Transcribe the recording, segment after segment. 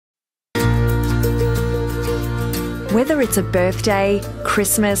Whether it's a birthday,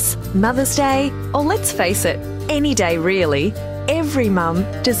 Christmas, Mother's Day, or let's face it, any day really, every mum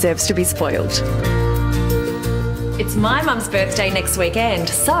deserves to be spoiled. It's my mum's birthday next weekend,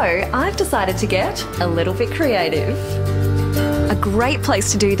 so I've decided to get a little bit creative. A great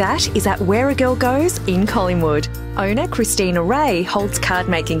place to do that is at Where a Girl Goes in Collingwood. Owner Christina Ray holds card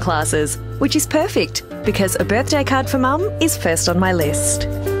making classes, which is perfect because a birthday card for mum is first on my list.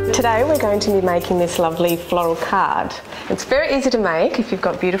 Today we're going to be making this lovely floral card. It's very easy to make if you've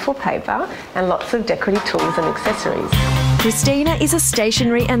got beautiful paper and lots of decorative tools and accessories. Christina is a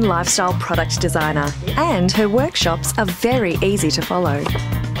stationery and lifestyle product designer, and her workshops are very easy to follow.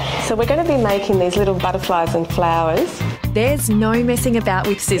 So we're going to be making these little butterflies and flowers. There's no messing about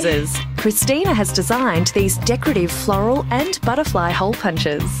with scissors. Christina has designed these decorative floral and butterfly hole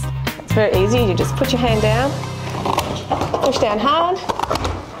punches. It's very easy, you just put your hand down, push down hard,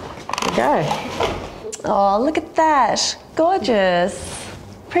 there you go. Oh, look at that. Gorgeous.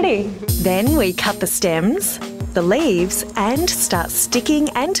 Pretty. Then we cut the stems, the leaves, and start sticking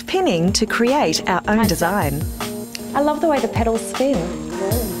and pinning to create our own design. I love the way the petals spin.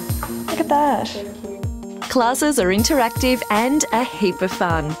 Look at that. Classes are interactive and a heap of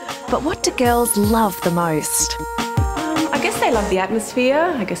fun. But what do girls love the most? I guess they love the atmosphere.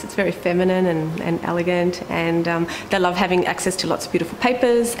 I guess it's very feminine and elegant, and they love having access to lots of beautiful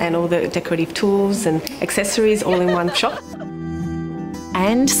papers and all the decorative tools and accessories all in one shop.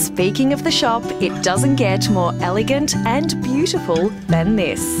 And speaking of the shop, it doesn't get more elegant and beautiful than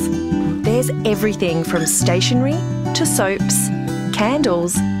this. There's everything from stationery to soaps,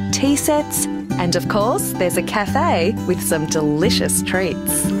 candles, tea sets, and of course there's a cafe with some delicious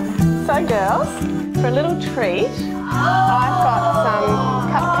treats. So girls, for a little treat, I've got some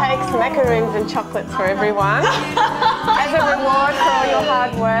cupcakes, macaroons and chocolates for everyone as a reward for all your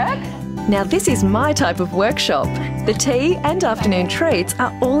hard work. Now this is my type of workshop. The tea and afternoon treats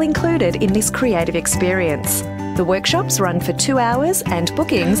are all included in this creative experience. The workshops run for 2 hours and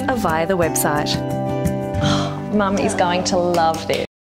bookings are via the website. Mum is going to love this.